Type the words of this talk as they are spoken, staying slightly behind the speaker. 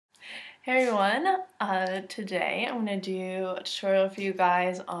Hey everyone, today I'm going to do a tutorial for you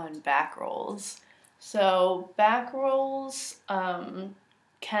guys on back rolls. So back rolls can,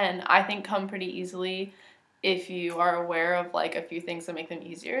 I think, come pretty easily if you are aware of like a few things that make them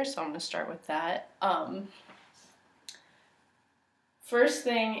easier, so I'm going to start with that. First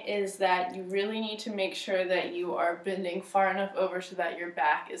thing is that you really need to make sure that you are bending far enough over so that your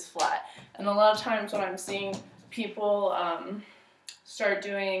back is flat. And a lot of times when I'm seeing people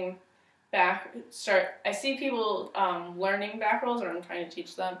I see people learning back rolls, or I'm trying to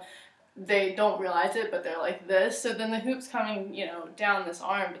teach them. They don't realize it, but they're like this. So then the hoop's coming, down this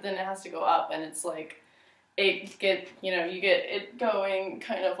arm, but then it has to go up, and it's like you get it going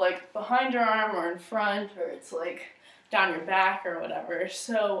kind of like behind your arm or in front, or it's like down your back or whatever.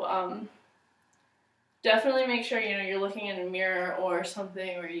 So definitely make sure you're looking in a mirror or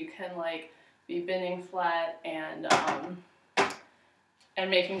something where you can like be bending flat and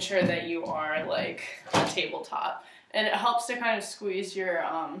making sure that you are like on tabletop. And it helps to kind of squeeze your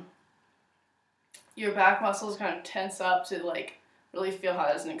back muscles, kind of tense up to like really feel how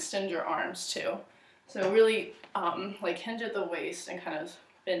it is, and extend your arms too. So really like hinge at the waist and kind of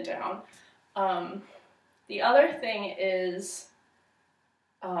bend down. The other thing is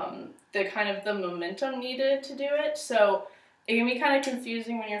the momentum needed to do it. So it can be kind of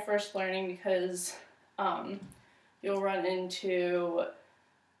confusing when you're first learning because you'll run into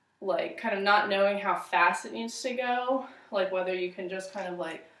like kind of not knowing how fast it needs to go, like whether you can just kind of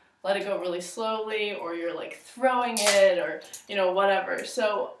like let it go really slowly, or you're like throwing it, or whatever.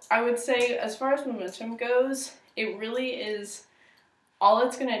 So I would say as far as momentum goes, it really is all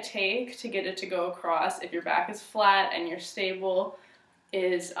it's going to take to get it to go across, if your back is flat and you're stable,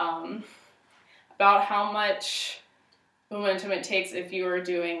 is about how much momentum it takes if you were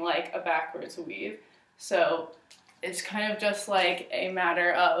doing like a backwards weave. So it's kind of just like a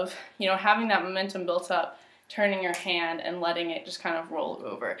matter of, having that momentum built up, turning your hand and letting it just kind of roll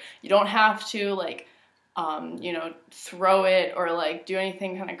over. You don't have to like, throw it or like do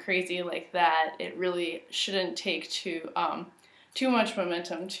anything kind of crazy like that. It really shouldn't take too much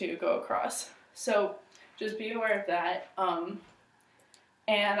momentum to go across. So just be aware of that.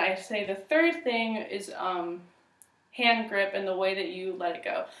 And I say the third thing is hand grip and the way that you let it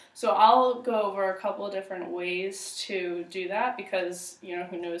go. So I'll go over a couple of different ways to do that because,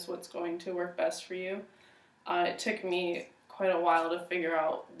 who knows what's going to work best for you. It took me quite a while to figure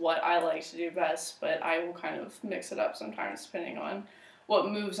out what I like to do best, but I will kind of mix it up sometimes depending on what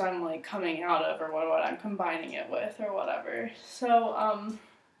moves I'm like coming out of, or what I'm combining it with, or whatever. So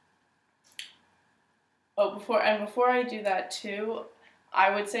before I do that too,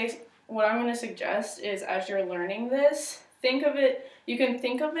 I would say what I'm going to suggest is, as you're learning this, you can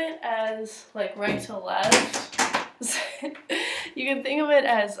think of it as like right to left. You can think of it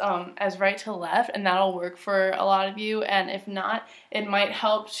as right to left, and that'll work for a lot of you. And if not, it might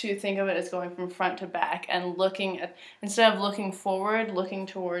help to think of it as going from front to back and instead of looking forward, looking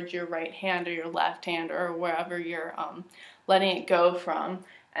towards your right hand or your left hand or wherever you're letting it go from,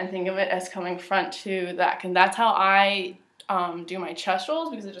 and think of it as coming front to back. And that's how I do my chest rolls,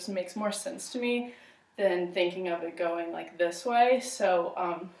 because it just makes more sense to me than thinking of it going like this way. So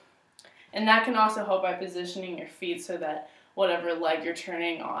and that can also help by positioning your feet so that whatever leg you're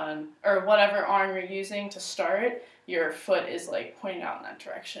turning on, or whatever arm you're using to start, your foot is like pointing out in that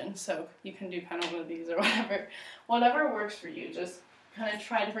direction. So you can do kind of one of these or whatever works for you. Just kind of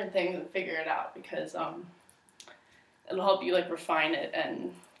try different things and figure it out, because it'll help you like refine it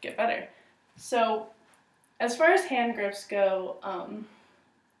and get better. So as far as hand grips go,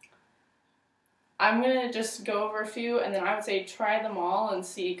 I'm going to just go over a few, and then I would say try them all and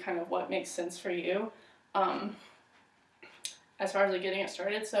see kind of what makes sense for you as far as like getting it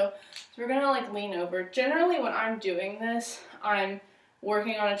started. So we're going to like lean over. Generally when I'm doing this, I'm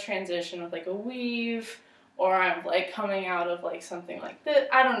working on a transition with like a weave, or I'm like coming out of like something like this.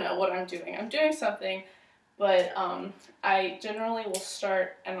 I don't know what I'm doing. I'm doing something, but I generally will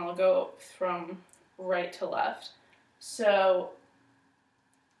start and I'll go from right to left. So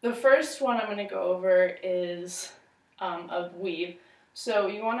the first one I'm going to go over is a weave. So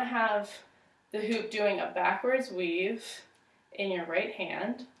you want to have the hoop doing a backwards weave in your right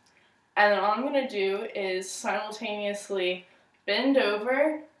hand, and then all I'm going to do is simultaneously bend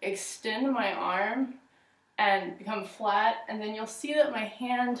over, extend my arm, and become flat, and then you'll see that my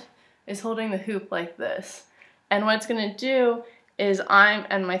hand is holding the hoop like this. And what it's going to do is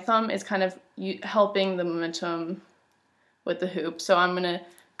and my thumb is kind of helping the momentum with the hoop. So I'm going to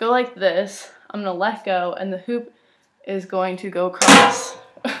go like this, I'm going to let go, and the hoop is going to go across.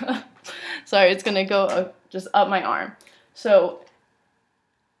 Sorry, it's going to go just up my arm. So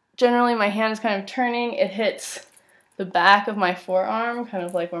generally my hand is kind of turning, it hits the back of my forearm, kind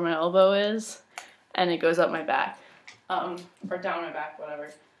of like where my elbow is, and it goes up my back, or down my back,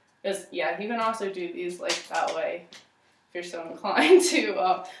 whatever. Because, yeah, you can also do these, like, that way, if you're so inclined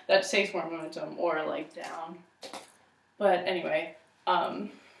to, that takes more momentum, or, like, down. But, anyway,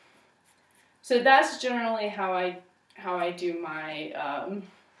 so that's generally how I do my,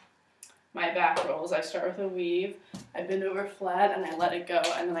 my back rolls. I start with a weave, I bend over flat, and I let it go,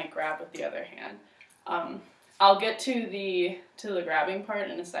 and then I grab with the other hand. I'll get to the grabbing part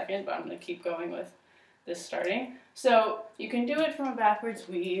in a second, but I'm going to keep going with this starting. So you can do it from a backwards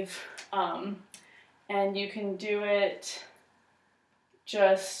weave, and you can do it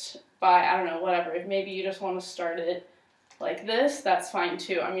just by, I don't know, whatever. If maybe you just want to start it like this, that's fine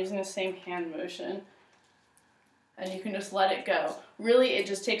too. I'm using the same hand motion, and you can just let it go. Really, it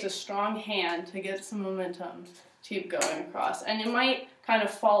just takes a strong hand to get some momentum to keep going across. And it might kind of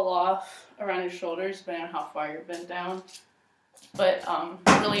fall off around your shoulders depending on how far you're bent down. But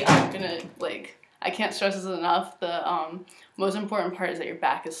really, I'm gonna, like, I can't stress this enough. The most important part is that your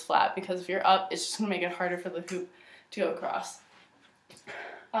back is flat, because if you're up, it's just gonna make it harder for the hoop to go across.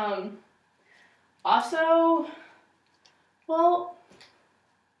 Also, well,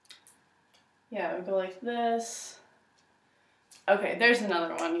 yeah, we go like this. Okay, there's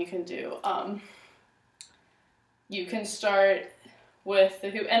another one you can do. You can start with the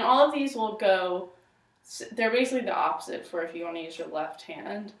hoop, and all of these will go, they're basically the opposite for if you want to use your left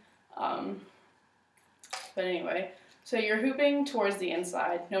hand. But anyway, so you're hooping towards the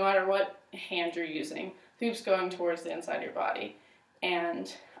inside, no matter what hand you're using. Hoop's going towards the inside of your body.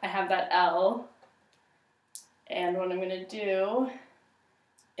 And I have that L, and what I'm going to do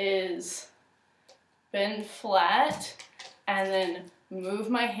is bend flat, and then move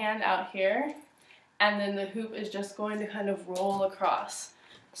my hand out here, and then the hoop is just going to kind of roll across.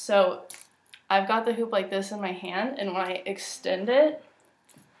 So I've got the hoop like this in my hand, and when I extend it,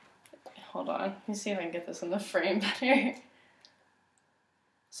 hold on, let me see if I can get this in the frame better.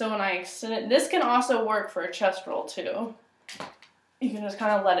 So when I extend it, this can also work for a chest roll too. You can just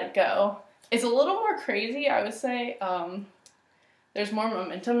kind of let it go. It's a little more crazy, I would say. There's more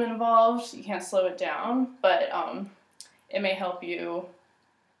momentum involved. You can't slow it down, but it may help you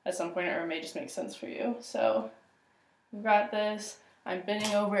at some point, or it may just make sense for you. So we've got this. I'm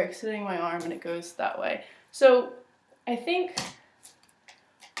bending over, extending my arm, and it goes that way. So I think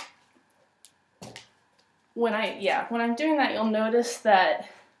when I'm doing that, you'll notice that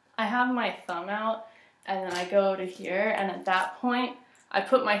I have my thumb out, and then I go to here, and at that point, I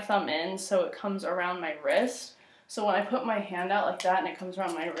put my thumb in so it comes around my wrist. So when I put my hand out like that and it comes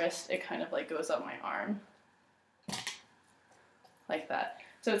around my wrist, it kind of like goes up my arm. Like that.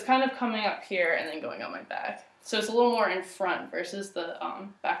 So it's kind of coming up here and then going up my back. So it's a little more in front versus the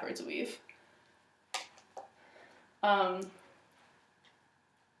backwards weave. Well,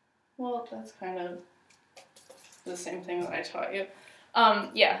 that's kind of the same thing that I taught you.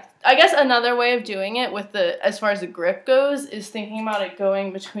 Yeah, I guess another way of doing it with the, as far as the grip goes, is thinking about it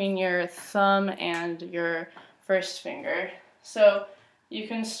going between your thumb and your first finger. So you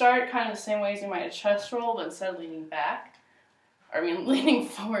can start kind of the same way as you might a chest roll, but instead of leaning back, leaning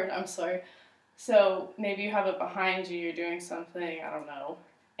forward, I'm sorry. So maybe you have it behind you, you're doing something, I don't know,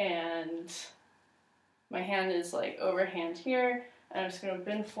 and my hand is like overhand here, and I'm just going to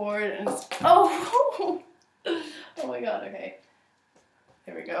bend forward, and it's, oh, oh my god, okay.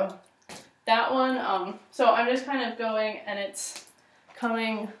 There we go. That one, so I'm just kind of going, and it's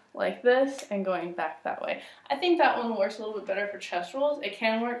coming like this and going back that way. I think that one works a little bit better for chest rolls. It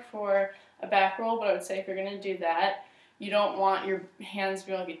can work for a back roll, but I would say if you're going to do that, you don't want your hands to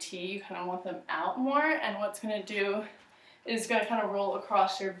be like a T. You kind of want them out more, and what's going to do is going to kind of roll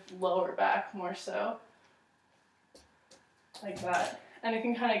across your lower back more so. Like that. And it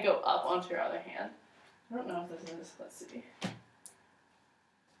can kind of go up onto your other hand. I don't know if this is, let's see.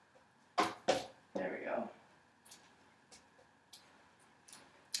 There we go.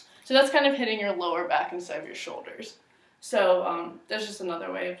 So that's kind of hitting your lower back instead of your shoulders. So there's just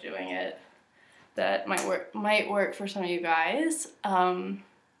another way of doing it that might work for some of you guys.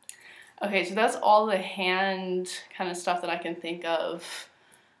 Okay, so that's all the hand kind of stuff that I can think of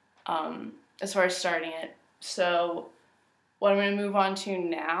as far as starting it. So what I'm going to move on to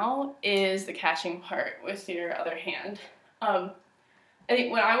now is the catching part with your other hand. I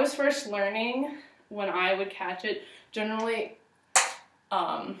think when I was first learning, when I would catch it, generally,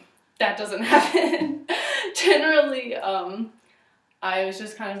 that doesn't happen. Generally, I was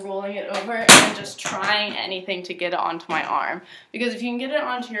just kind of rolling it over and just trying anything to get it onto my arm. Because if you can get it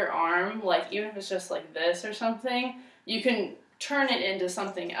onto your arm, like even if it's just like this or something, you can turn it into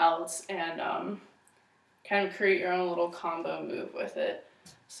something else and kind of create your own little combo move with it.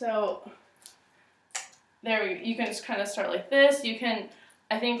 So there you can just kind of start like this. You can,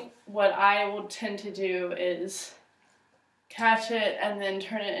 I think what I will tend to do is catch it and then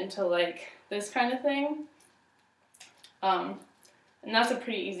turn it into like this kind of thing. And that's a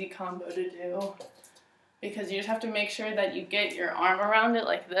pretty easy combo to do because you just have to make sure that you get your arm around it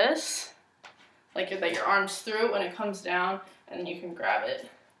like this, like that your arm's through it when it comes down, and then you can grab it.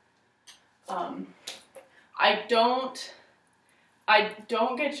 I don't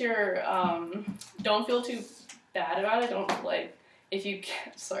get your, don't feel too bad about it. Don't like, if you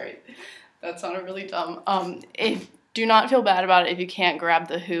can't, sorry, that sounded really dumb. Do not feel bad about it if you can't grab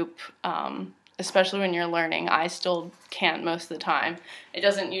the hoop, especially when you're learning. I still can't most of the time. It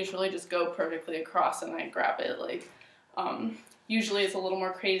doesn't usually just go perfectly across and I grab it. Like, usually it's a little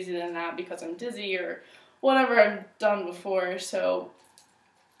more crazy than that because I'm dizzy or whatever I've done before. So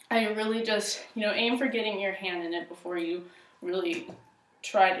I really just, aim for getting your hand in it before you really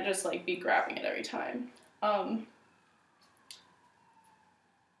try to just like be grabbing it every time.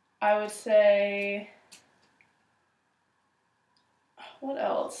 I would say, what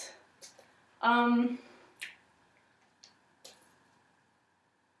else? I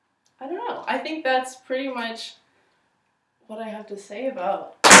don't know. I think that's pretty much what I have to say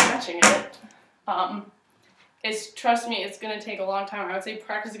about catching it. Trust me, it's gonna take a long time. I would say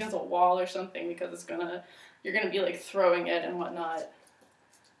practice against a wall or something because you're gonna be like throwing it and whatnot.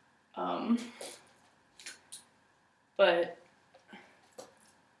 But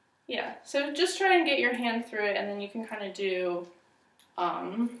yeah, so just try and get your hand through it, and then you can kind of do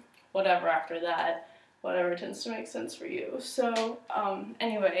whatever after that, whatever tends to make sense for you. So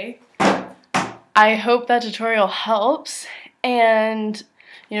anyway, I hope that tutorial helps, and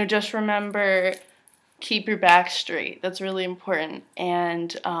just remember, keep your back straight. That's really important.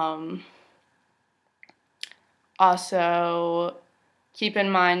 And also keep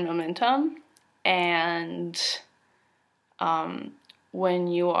in mind momentum, and when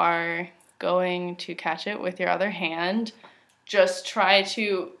you are going to catch it with your other hand, just try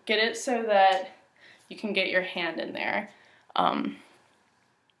to get it so that you can get your hand in there.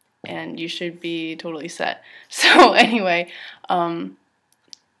 And you should be totally set. So anyway,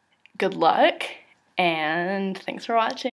 good luck, and thanks for watching.